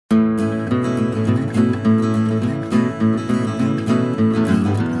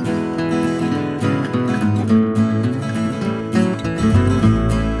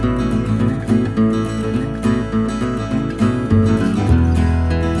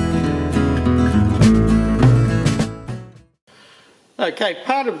Okay,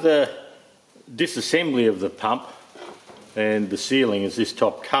 part of the disassembly of the pump and the sealing is this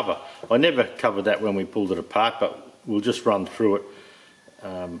top cover. I never covered that when we pulled it apart, but we'll just run through it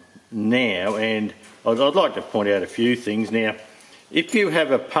now. And I'd like to point out a few things. Now, if you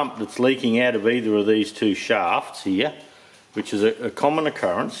have a pump that's leaking out of either of these two shafts here, which is a common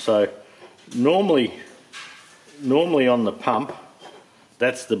occurrence, so normally on the pump,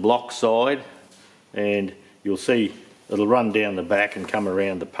 that's the block side, and you'll see it'll run down the back and come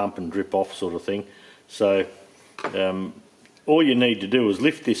around the pump and drip off, sort of thing. So all you need to do is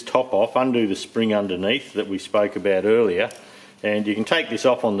lift this top off, undo the spring underneath that we spoke about earlier, and you can take this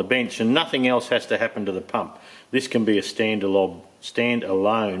off on the bench and nothing else has to happen to the pump. This can be a standalone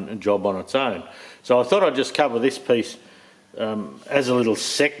job on its own. So I thought I'd just cover this piece as a little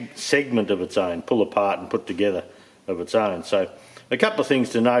segment of its own, pull apart and put together of its own. So a couple of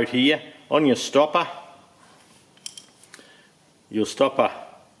things to note here. On your stopper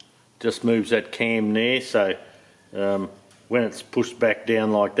just moves that cam there, so when it's pushed back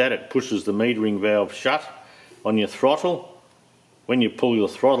down like that, it pushes the metering valve shut. On your throttle, when you pull your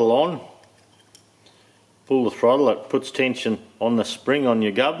throttle on, it puts tension on the spring on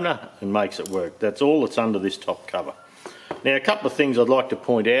your governor and makes it work. That's all that's under this top cover. Now, a couple of things I'd like to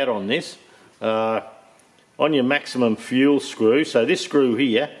point out on this. On your maximum fuel screw, so this screw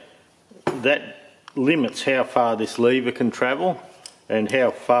here, that limits how far this lever can travel and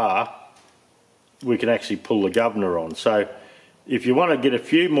how far we can actually pull the governor on. So if you want to get a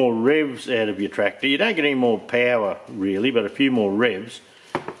few more revs out of your tractor, you don't get any more power really, but a few more revs,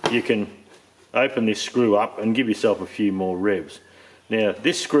 you can open this screw up and give yourself a few more revs. Now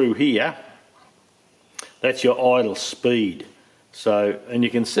this screw here, that's your idle speed. So, and you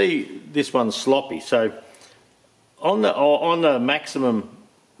can see this one's sloppy. So on the maximum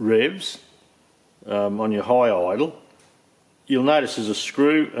revs, on your high idle, you'll notice there's a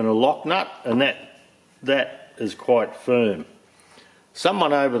screw and a lock nut, and that is quite firm.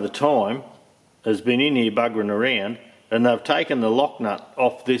 Someone over the time has been in here buggering around and they've taken the lock nut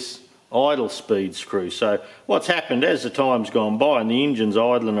off this idle speed screw. So what's happened as the time's gone by and the engine's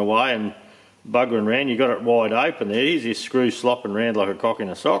idling away and buggering around, you've got it wide open there, here's this screw slopping around like a cock in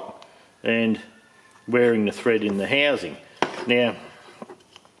a sock and wearing the thread in the housing. Now,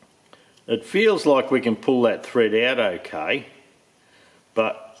 it feels like we can pull that thread out okay,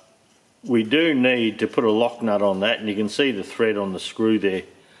 but we do need to put a lock nut on that, and you can see the thread on the screw there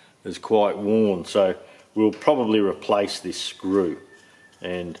is quite worn, so we'll probably replace this screw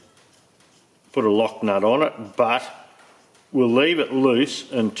and put a lock nut on it, but we'll leave it loose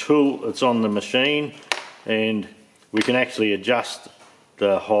until it's on the machine and we can actually adjust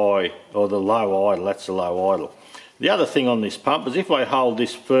the high or the low idle. That's the low idle. The other thing on this pump is if I hold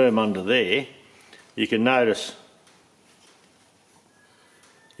this firm under there, you can notice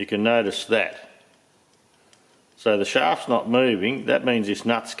that. So the shaft's not moving, that means this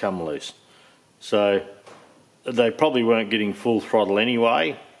nut's come loose. So they probably weren't getting full throttle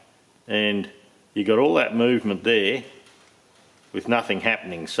anyway, and you got all that movement there with nothing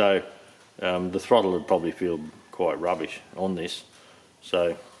happening, so the throttle would probably feel quite rubbish on this.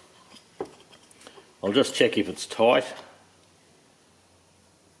 So I'll just check if it's tight.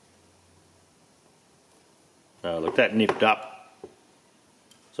 Look, that nipped up.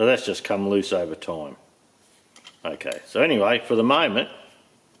 So that's just come loose over time. Okay, so anyway, for the moment,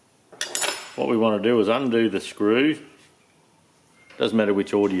 what we want to do is undo the screws. Doesn't matter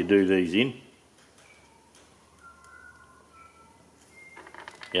which order you do these in.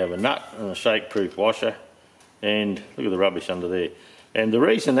 You have a nut and a shake-proof washer, and look at the rubbish under there. And the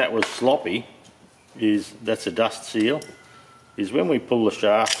reason that was sloppy is, that's a dust seal, is when we pull the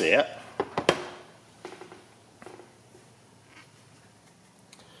shaft out,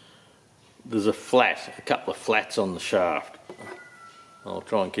 there's a couple of flats on the shaft. I'll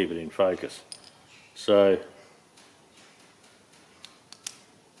try and keep it in focus. So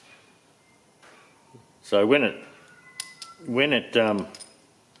when it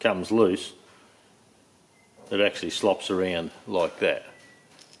comes loose, it actually slops around like that.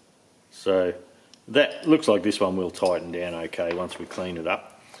 So that looks like this one will tighten down okay once we clean it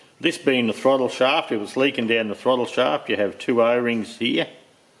up. This being the throttle shaft, if it's leaking down the throttle shaft, you have two O-rings here.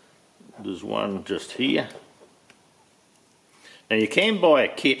 There's one just here. Now you can buy a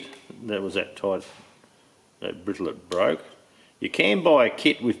kit, that was that tight, that brittle it broke. You can buy a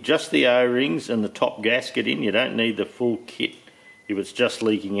kit with just the O-rings and the top gasket in. You don't need the full kit if it's just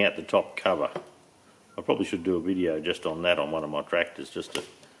leaking out the top cover. I probably should do a video just on that on one of my tractors, just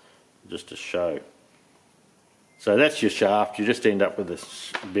to show. So that's your shaft. You just end up with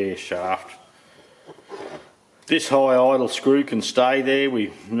this bare shaft. This high idle screw can stay there.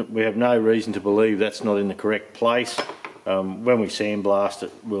 We have no reason to believe that's not in the correct place. When we sandblast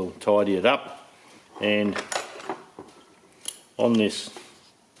it, we'll tidy it up. And on this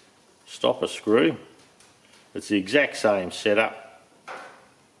stopper screw, it's the exact same setup.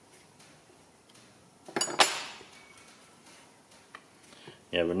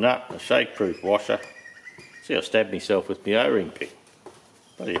 You have a nut, a shake-proof washer. See, I stabbed myself with my O-ring pick.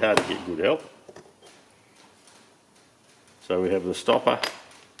 Bloody hard to get good help. So we have the stopper,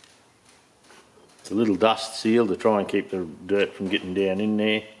 the little dust seal to try and keep the dirt from getting down in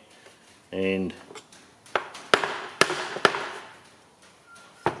there, and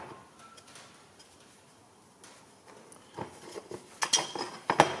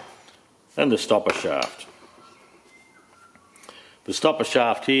the stopper shaft. The stopper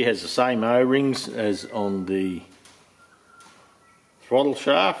shaft here has the same O-rings as on the throttle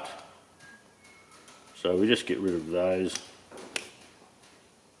shaft, so we just get rid of those.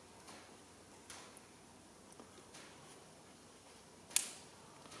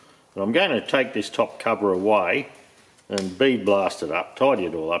 And I'm going to take this top cover away and bead blast it up, tidy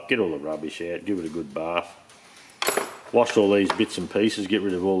it all up, get all the rubbish out, give it a good bath, wash all these bits and pieces, get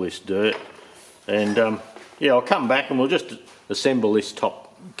rid of all this dirt, and yeah, I'll come back and we'll just assemble this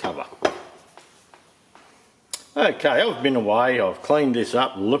top cover. Okay, I've been away, I've cleaned this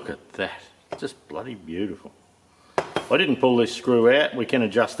up, look at that, it's just bloody beautiful. I didn't pull this screw out, we can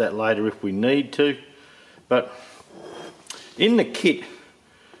adjust that later if we need to, but in the kit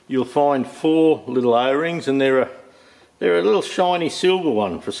you'll find 4 little O-rings, and they're a little shiny silver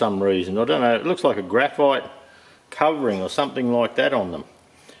one for some reason. I don't know, it looks like a graphite covering or something like that on them.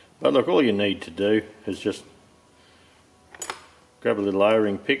 But look, all you need to do is just grab a little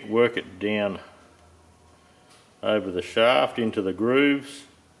O-ring pick, work it down over the shaft into the grooves.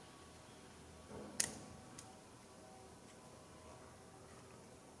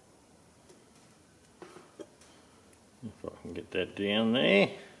 If I can get that down there.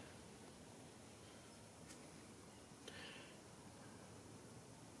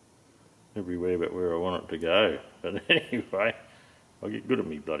 Everywhere but where I want it to go. But anyway, I'll get good at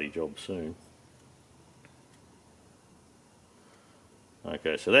me bloody job soon.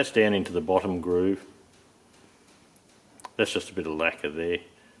 Okay, so that's down into the bottom groove. That's just a bit of lacquer there.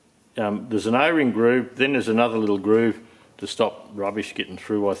 There's an O-ring groove, then there's another little groove to stop rubbish getting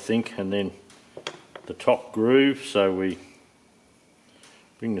through, I think, and then the top groove, so we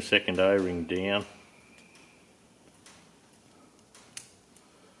bring the second O-ring down.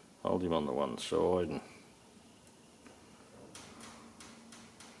 Hold him on the one side and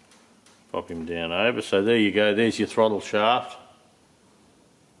pop him down over. So there you go, there's your throttle shaft.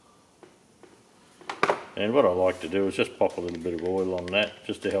 And what I like to do is just pop a little bit of oil on that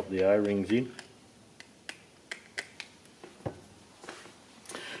just to help the O-rings in.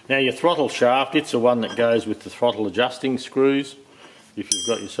 Now your throttle shaft, it's the one that goes with the throttle adjusting screws. If you've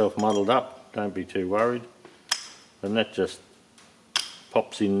got yourself muddled up, don't be too worried. And that just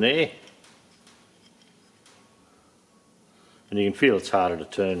pops in there, and you can feel it's harder to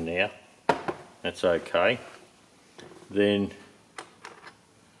turn now. That's okay. Then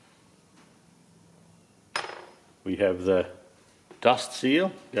we have the dust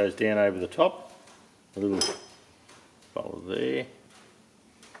seal, goes down over the top, a little bowl there.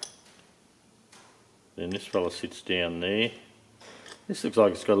 Then this fella sits down there. This looks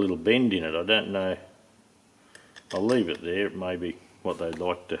like it's got a little bend in it, I don't know. I'll leave it there, it may be what they'd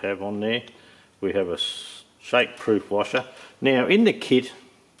like to have on there. We have a shake-proof washer. Now in the kit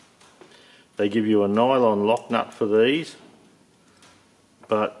they give you a nylon lock nut for these,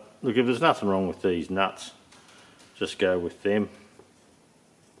 but look, if there's nothing wrong with these nuts, just go with them.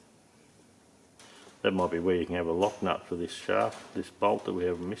 That might be where you can have a lock nut for this shaft, this bolt that we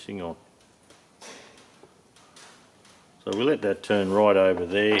have missing on. So we'll let that turn right over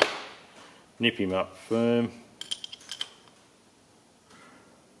there, nip him up firm.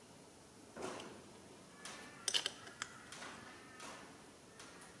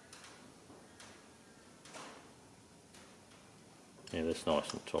 Yeah, that's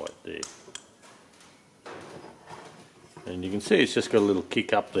nice and tight there. And you can see it's just got a little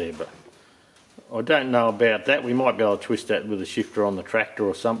kick up there, but I don't know about that. We might be able to twist that with a shifter on the tractor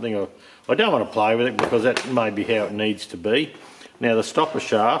or something. I don't want to play with it because that may be how it needs to be. Now the stopper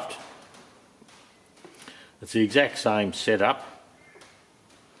shaft, it's the exact same setup.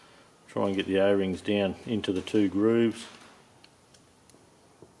 Try and get the O-rings down into the 2 grooves.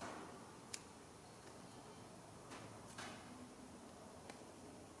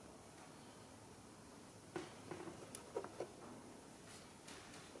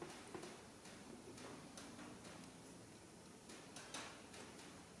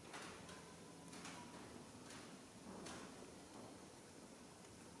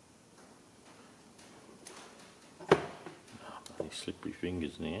 these slippery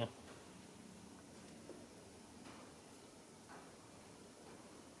fingers now.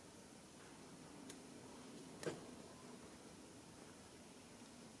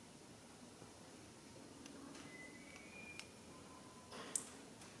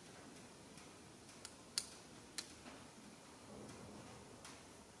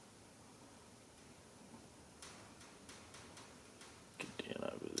 Get down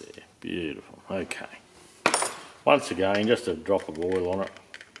over there. Beautiful. Okay. Once again, just a drop of oil on it.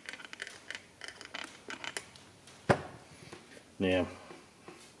 Now,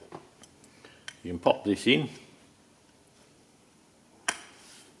 you can pop this in,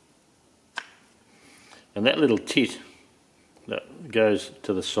 and that little tit that goes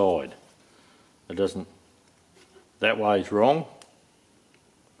to the side. It doesn't, that way's wrong,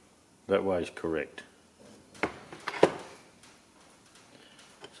 that way's correct. So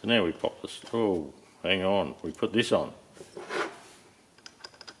now we pop this, oh, hang on, we put this on.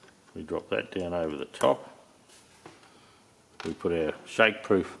 We drop that down over the top. We put our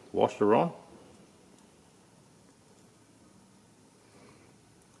shake-proof washer on.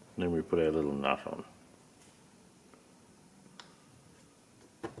 And then we put our little nut on.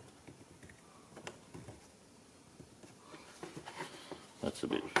 That's a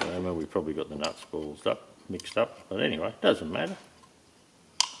bit firmer. We probably got the nuts ballsed up, mixed up, but anyway, doesn't matter.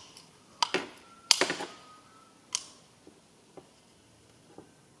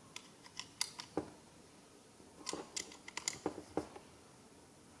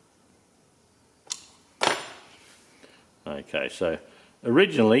 Okay, so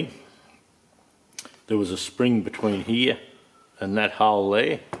originally there was a spring between here and that hole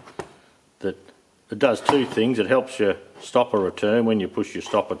there that it does two things. It helps you stop a return when you push your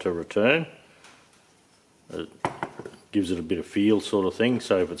stopper to return. It gives it a bit of feel sort of thing,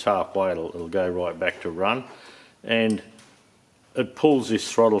 so if it's halfway it'll go right back to run. And it pulls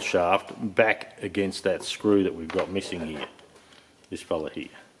this throttle shaft back against that screw that we've got missing here, this fella here.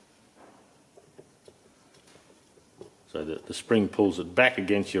 So that the spring pulls it back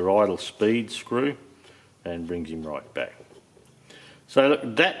against your idle speed screw and brings him right back. So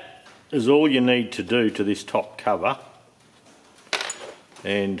look, that is all you need to do to this top cover.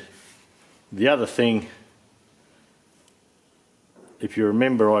 And the other thing, if you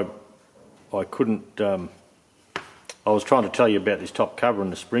remember, I couldn't, I was trying to tell you about this top cover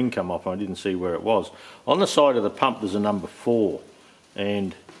and the spring come off and I didn't see where it was. On the side of the pump there's a number 4,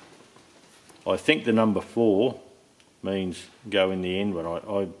 and I think the number 4 means go in the end one.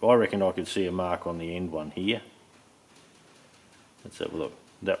 I reckon I could see a mark on the end one here. Let's have a look.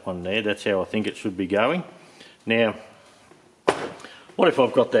 That one there, that's how I think it should be going. Now, what if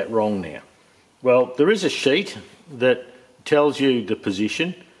I've got that wrong now? Well, there is a sheet that tells you the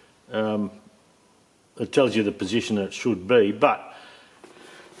position. It tells you the position that it should be, but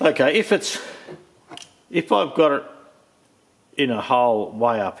okay, if I've got it in a hole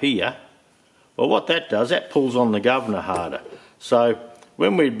way up here, well, what that does, that pulls on the governor harder. So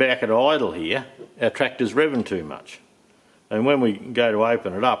when we're back at idle here, our tractor's revving too much. And when we go to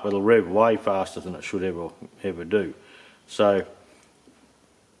open it up, it'll rev way faster than it should ever do. So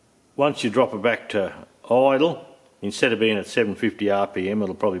once you drop it back to idle, instead of being at 750 RPM,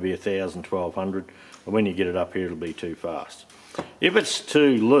 it'll probably be 1000, 1200. And when you get it up here, it'll be too fast. If it's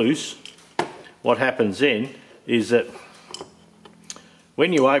too loose, what happens then is that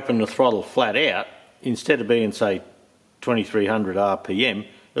when you open the throttle flat out, instead of being, say, 2300 RPM,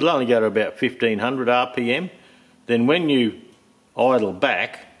 it'll only go to about 1500 RPM. Then when you idle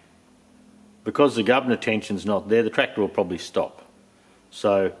back, because the governor tension's not there, the tractor will probably stop.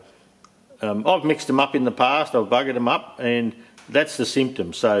 So I've mixed them up in the past, I've buggered them up, and that's the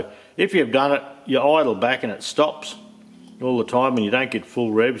symptom. So if you've done it, you idle back and it stops all the time and you don't get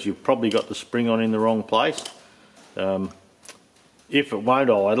full revs, you've probably got the spring on in the wrong place. If it won't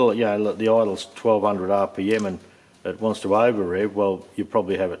idle, you know, the idle's 1200 RPM and it wants to over rev, well, you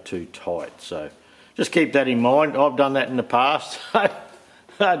probably have it too tight. So just keep that in mind. I've done that in the past. I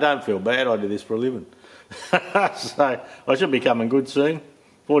don't feel bad, I do this for a living. So I should be coming good soon.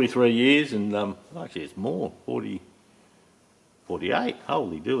 43 years and actually it's more, 48.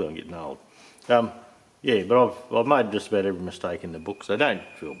 Holy dooly, I'm getting old. Yeah, but I've made just about every mistake in the book, so don't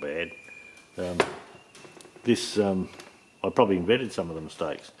feel bad. I probably invented some of the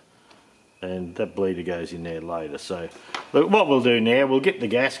mistakes, and that bleeder goes in there later. So look, what we'll do now, we'll get the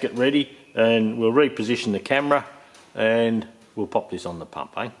gasket ready and we'll reposition the camera and we'll pop this on the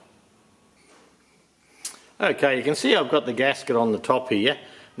pump, eh? Okay, you can see I've got the gasket on the top here.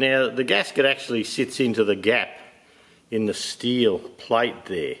 Now the gasket actually sits into the gap in the steel plate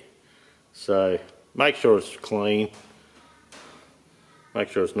there, so make sure it's clean. Make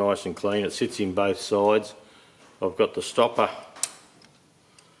sure it's nice and clean. It sits in both sides. I've got the stopper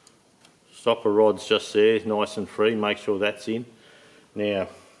rods just there, nice and free. Make sure that's in. Now,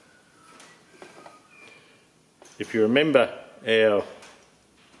 if you remember our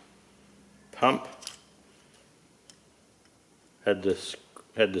pump had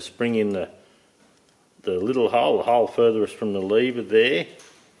the spring in the little hole, the hole furthest from the lever there,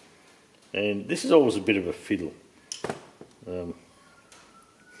 and this is always a bit of a fiddle.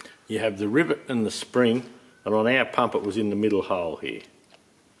 You have the rivet and the spring, and on our pump it was in the middle hole here.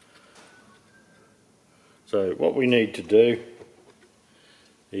 So what we need to do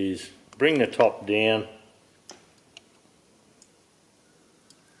is bring the top down,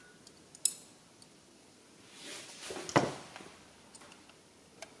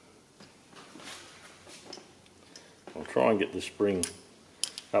 I'll try and get the spring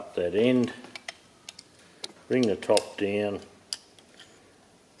up that end, bring the top down,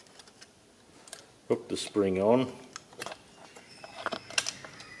 hook the spring on,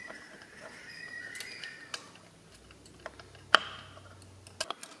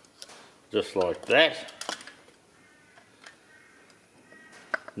 just like that.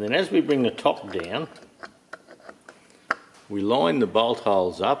 And then as we bring the top down, we line the bolt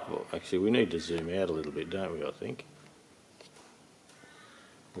holes up. Actually, we need to zoom out a little bit, don't we, I think.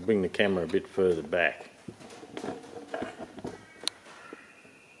 We'll bring the camera a bit further back.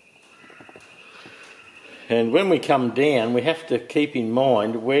 And when we come down, we have to keep in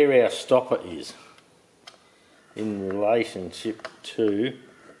mind where our stopper is in relationship to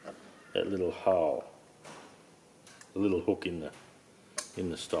that little hole, the little hook in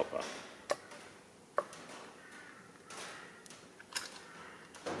the stopper.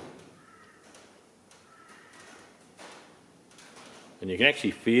 And you can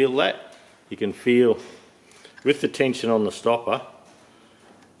actually feel that. You can feel with the tension on the stopper,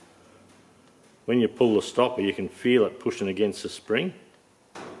 when you pull the stopper you can feel it pushing against the spring.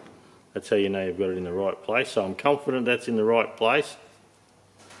 That's how you know you've got it in the right place. So I'm confident that's in the right place.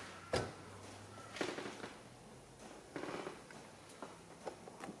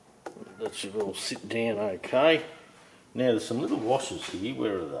 That should all sit down okay. Now there's some little washers here.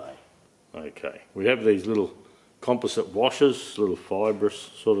 Where are they? Okay, we have these little composite washers, little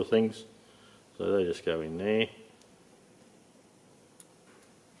fibrous sort of things. So they just go in there.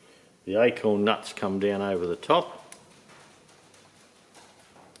 The acorn nuts come down over the top.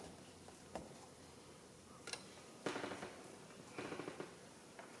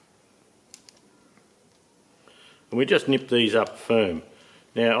 And we just nip these up firm.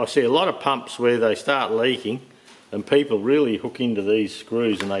 Now I see a lot of pumps where they start leaking and people really hook into these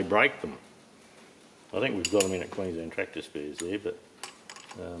screws and they break them. I think we've got them in at Queensland Tractor Spares there, but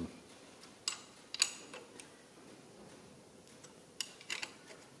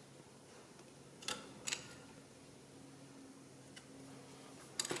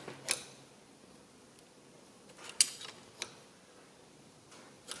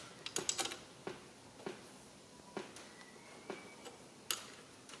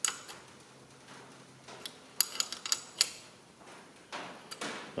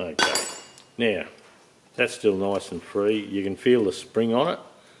okay. Now that's still nice and free. You can feel the spring on it,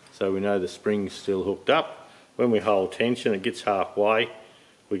 so we know the spring's still hooked up. When we hold tension, it gets halfway.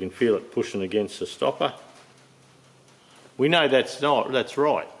 We can feel it pushing against the stopper. We know that's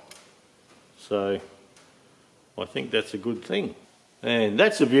right. So I think that's a good thing. And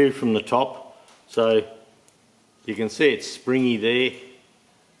that's a view from the top. So you can see it's springy there.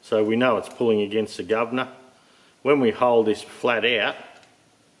 So we know it's pulling against the governor. When we hold this flat out,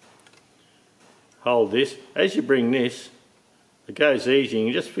 hold this, as you bring this, it goes easy and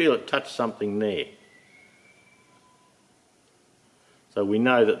you just feel it touch something there. So we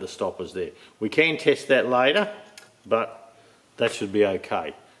know that the stopper's there. We can test that later, but that should be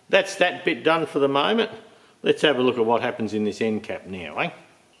okay. That's that bit done for the moment. Let's have a look at what happens in this end cap now, eh?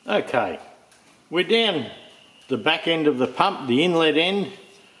 Okay, we're down the back end of the pump, the inlet end,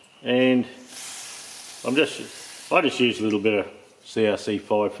 and I just use a little bit of CRC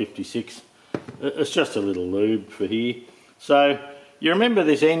 556. It's just a little lube for here. So you remember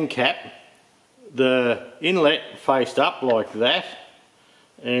this end cap, the inlet faced up like that,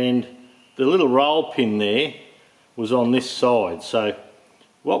 and the little roll pin there was on this side. So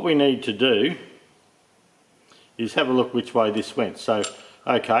what we need to do is have a look which way this went. So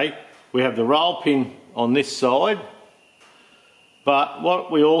okay, we have the roll pin on this side, but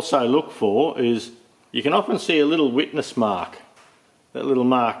what we also look for is, you can often see a little witness mark, that little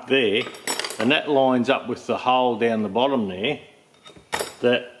mark there, and that lines up with the hole down the bottom there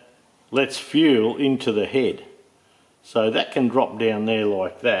that lets fuel into the head. So that can drop down there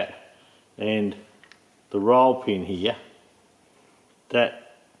like that, and the roll pin here,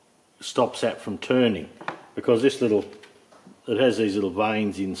 that stops that from turning, because this little, it has these little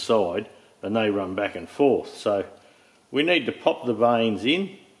vanes inside and they run back and forth. So we need to pop the vanes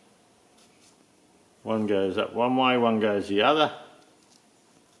in. One goes up one way, one goes the other.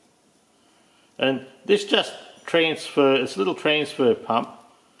 And this just transfers, it's a little transfer pump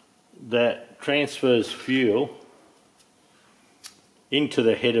that transfers fuel into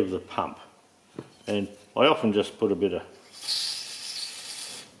the head of the pump. And I often just put a bit of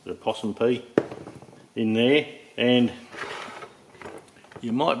possum pea in there, and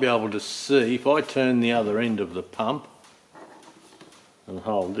you might be able to see, if I turn the other end of the pump and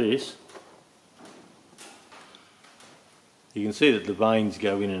hold this, you can see that the vanes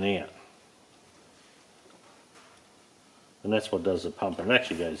go in and out. And that's what does the pump, and it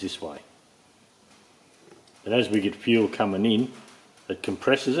actually goes this way. And as we get fuel coming in, it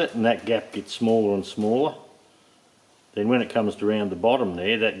compresses it, and that gap gets smaller and smaller. Then when it comes to around the bottom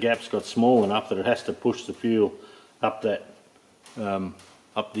there, that gap's got small enough that it has to push the fuel up that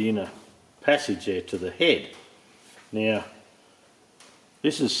up the inner passage there to the head. Now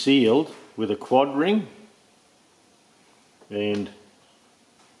this is sealed with a quad ring, and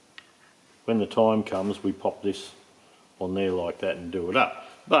when the time comes we pop this on there like that and do it up.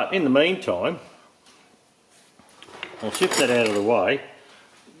 But in the meantime, I'll shift that out of the way.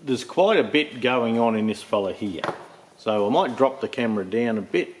 There's quite a bit going on in this fella here, so I might drop the camera down a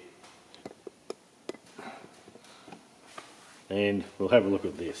bit and we'll have a look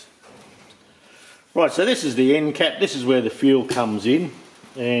at this. Right, so this is the end cap, this is where the fuel comes in,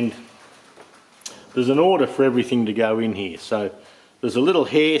 and there's an order for everything to go in here. So there's a little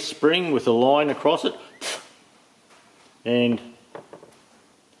hair spring with a line across it, and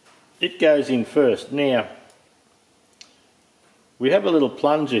it goes in first. Now we have a little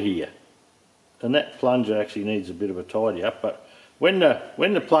plunger here, and that plunger actually needs a bit of a tidy up, but when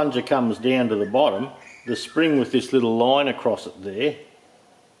the plunger comes down to the bottom, the spring with this little line across it there,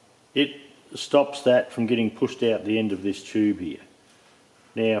 it stops that from getting pushed out the end of this tube here.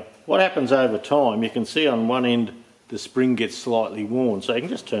 Now what happens over time, you can see on one end the spring gets slightly worn, so you can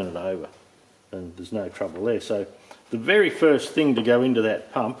just turn it over and there's no trouble there. So the very first thing to go into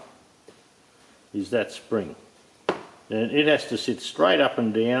that pump is that spring, and it has to sit straight up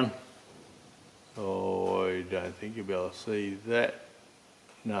and down. Oh, I don't think you'll be able to see that.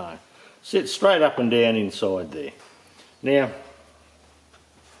 No, sit straight up and down inside there. Now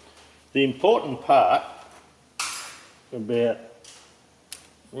the important part about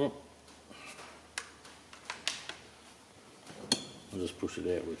I'll just push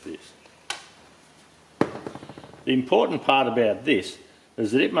it out with this. The important part about this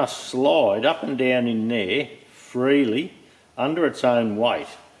is that it must slide up and down in there freely under its own weight,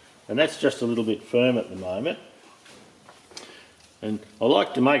 and that's just a little bit firm at the moment. And I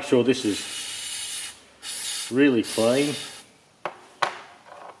like to make sure this is really clean.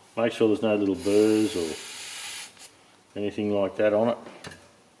 Make sure there's no little burrs or anything like that on it.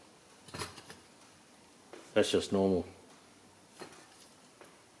 That's just normal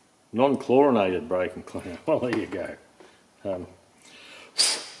non-chlorinated brake and cleaner. Well, there you go.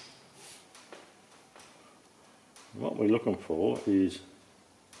 What we're looking for is,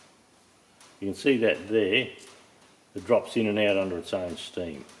 you can see that there, it drops in and out under its own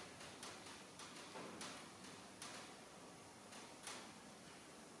steam.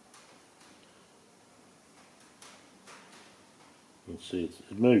 You can see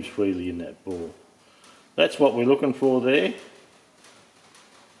it moves freely in that ball. That's what we're looking for there.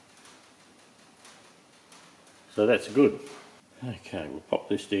 So that's good. Okay, we'll pop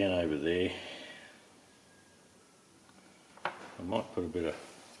this down over there. I might put a bit of...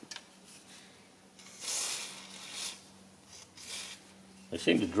 They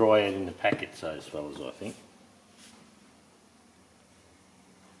seem to dry out in the packets, those fellas, I think.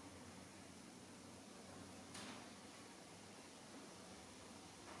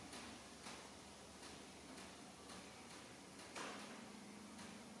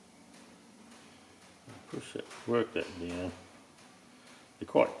 Push it, work that down. They're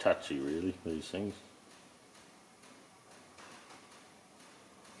quite touchy really, these things.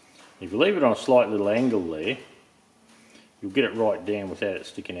 If you leave it on a slight little angle there, you'll get it right down without it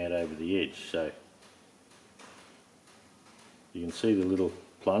sticking out over the edge. So you can see the little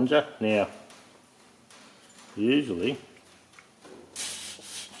plunger. Now usually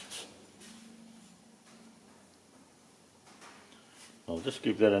I'll just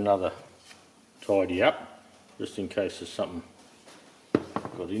give that another tidy up, just in case there's something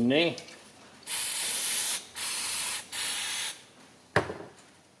got in there.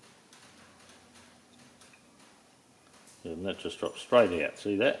 And that just drops straight out,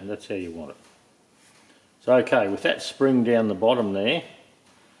 see that? And that's how you want it. So okay, with that spring down the bottom there,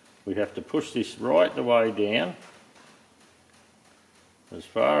 we have to push this right the way down, as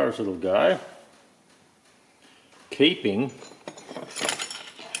far as it'll go, keeping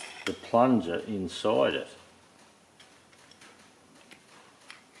the plunger inside it.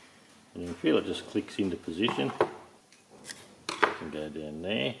 And you can feel it just clicks into position. Can go down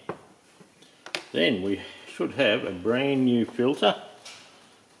there. Then we should have a brand new filter.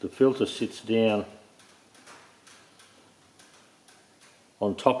 The filter sits down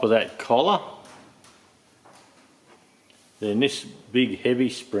on top of that collar. Then this big heavy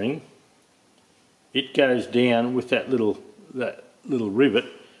spring, it goes down with that little rivet.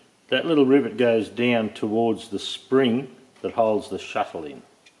 That little rivet goes down towards the spring that holds the shuttle in,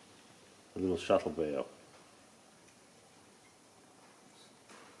 the little shuttle valve.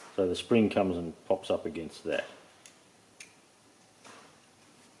 So the spring comes and pops up against that.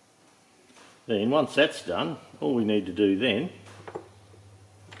 Then once that's done, all we need to do then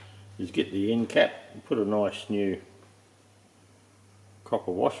is get the end cap and put a nice new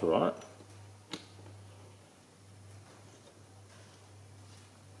copper washer on it.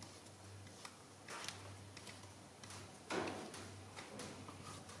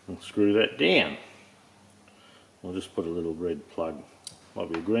 And screw that down. I'll just put a little red plug,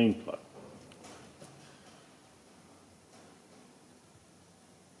 might be a green plug.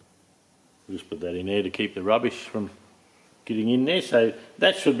 Just put that in there to keep the rubbish from getting in there. So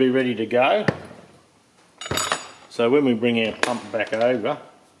that should be ready to go. So when we bring our pump back over,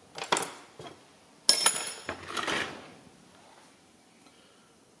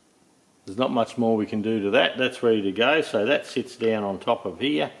 there's not much more we can do to that. That's ready to go. So that sits down on top of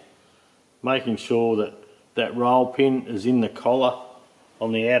here, making sure that that roll pin is in the collar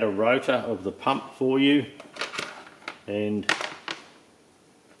on the outer rotor of the pump for you. And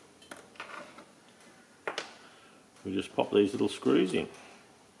we just pop these little screws in.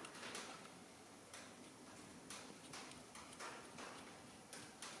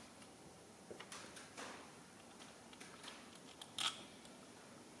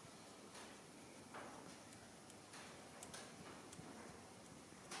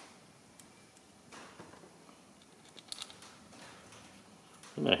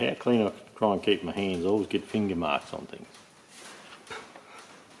 I don't know how clean I try and keep my hands. I always get finger marks on things.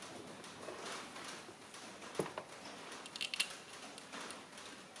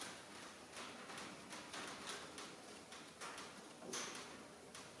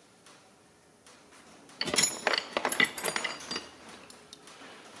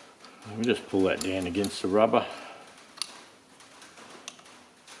 We just pull that down against the rubber.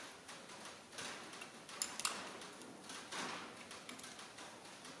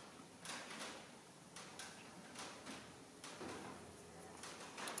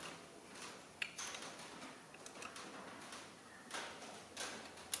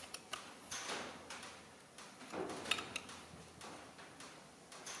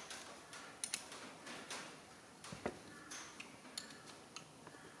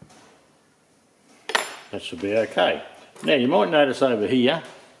 That should be okay. Now you might notice over here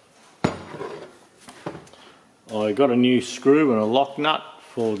I got a new screw and a lock nut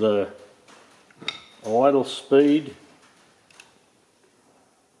for the idle speed.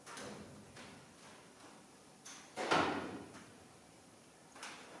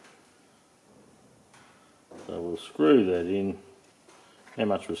 So we'll screw that in. How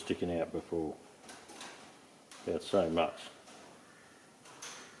much was sticking out before? About so much.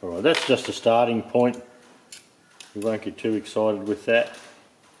 Alright, that's just a starting point. We won't get too excited with that.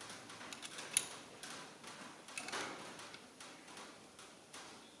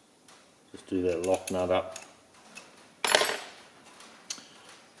 Just do that lock nut up.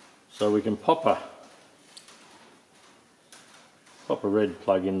 So we can pop a red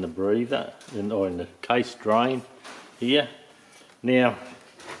plug in the breather, or in the case drain here. Now,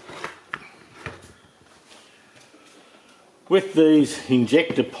 with these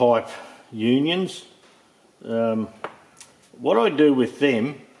injector pipe unions, what I do with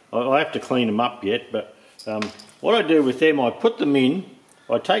them, I have to clean them up yet, but what I do with them, I put them in,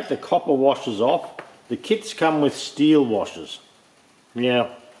 I take the copper washers off. The kits come with steel washers. Now,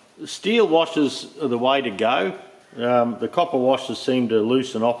 steel washers are the way to go. The copper washers seem to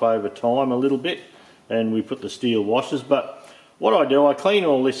loosen off over time a little bit, and we put the steel washers. But what I do, I clean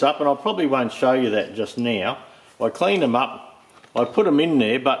all this up, and I probably won't show you that just now. I clean them up, I put them in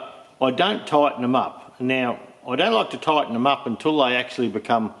there, but I don't tighten them up. Now, I don't like to tighten them up until they actually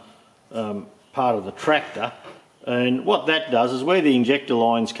become part of the tractor. And what that does is where the injector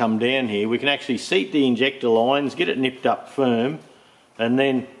lines come down here, we can actually seat the injector lines, get it nipped up firm, and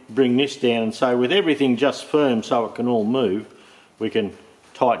then bring this down. And so with everything just firm so it can all move, we can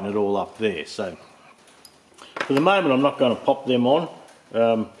tighten it all up there. So for the moment I'm not going to pop them on,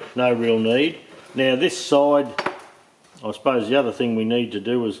 no real need. Now this side, I suppose the other thing we need to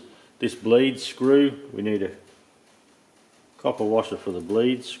do is this bleed screw. We need a copper washer for the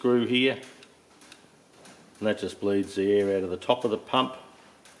bleed screw here. And that just bleeds the air out of the top of the pump.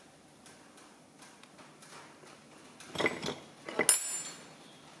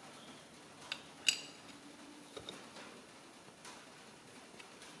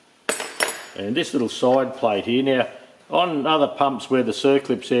 And this little side plate here, now on other pumps where the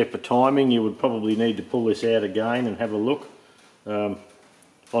circlip's there for timing, you would probably need to pull this out again and have a look.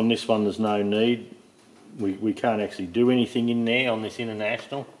 On this one there's no need. We can't actually do anything in there on this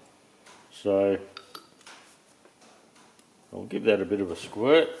International. So I'll give that a bit of a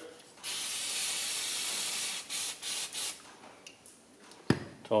squirt.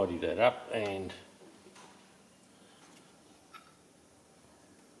 Tidy that up, and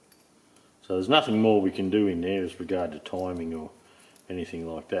so there's nothing more we can do in there as regard to timing or anything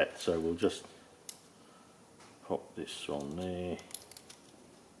like that. So we'll just pop this on there.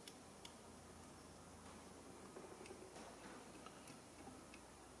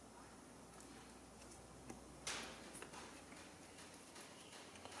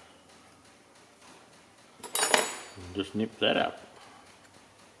 Just nip that up.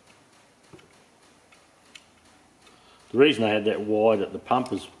 The reason I had that wide at the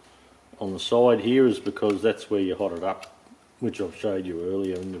pump is on the side here is because that's where you hot it up, which I've showed you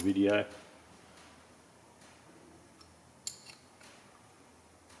earlier in the video.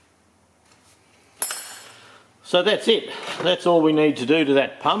 So that's it. That's all we need to do to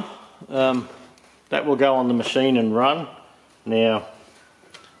that pump. That will go on the machine and run. Now,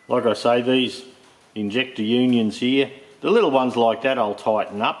 like I say, these injector unions here, the little ones like that I'll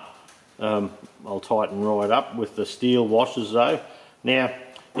tighten up. I'll tighten right up with the steel washers though. Now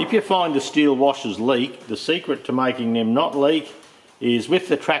if you find the steel washers leak, the secret to making them not leak is with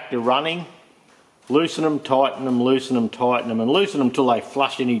the tractor running, loosen them, tighten them, loosen them, tighten them, and loosen them till they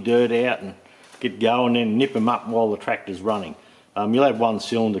flush any dirt out and get going, then nip them up while the tractor's running. You'll have one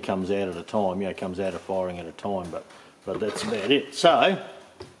cylinder comes out at a time, you know, comes out of firing at a time, but that's about it. So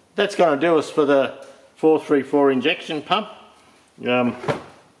that's going to do us for the 434 injection pump.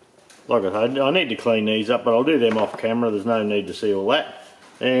 Like I said, I need to clean these up, but I'll do them off camera. There's no need to see all that.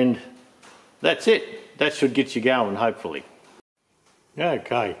 And that's it. That should get you going, hopefully.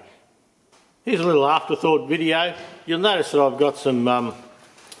 Okay. Here's a little afterthought video. You'll notice that I've got some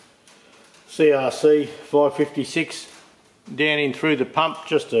CRC 556 down in through the pump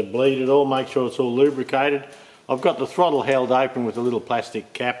just to bleed it all, make sure it's all lubricated. I've got the throttle held open with a little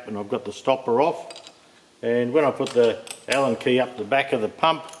plastic cap, and I've got the stopper off. And when I put the Allen key up the back of the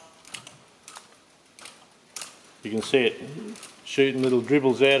pump, you can see it shooting little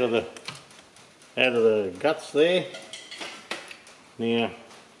dribbles out of the guts there. Now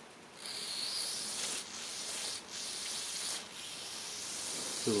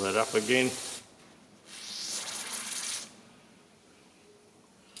fill that up again.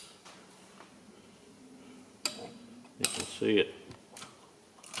 You can see it.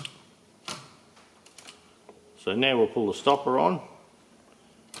 So now we'll pull the stopper on.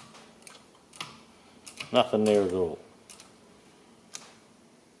 Nothing there at all.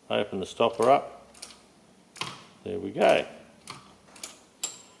 Open the stopper up. There we go.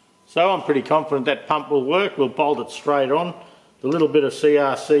 So I'm pretty confident that pump will work. We'll bolt it straight on. The little bit of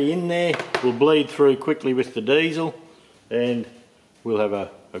CRC in there will bleed through quickly with the diesel, and we'll have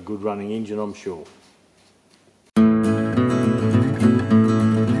a good running engine, I'm sure.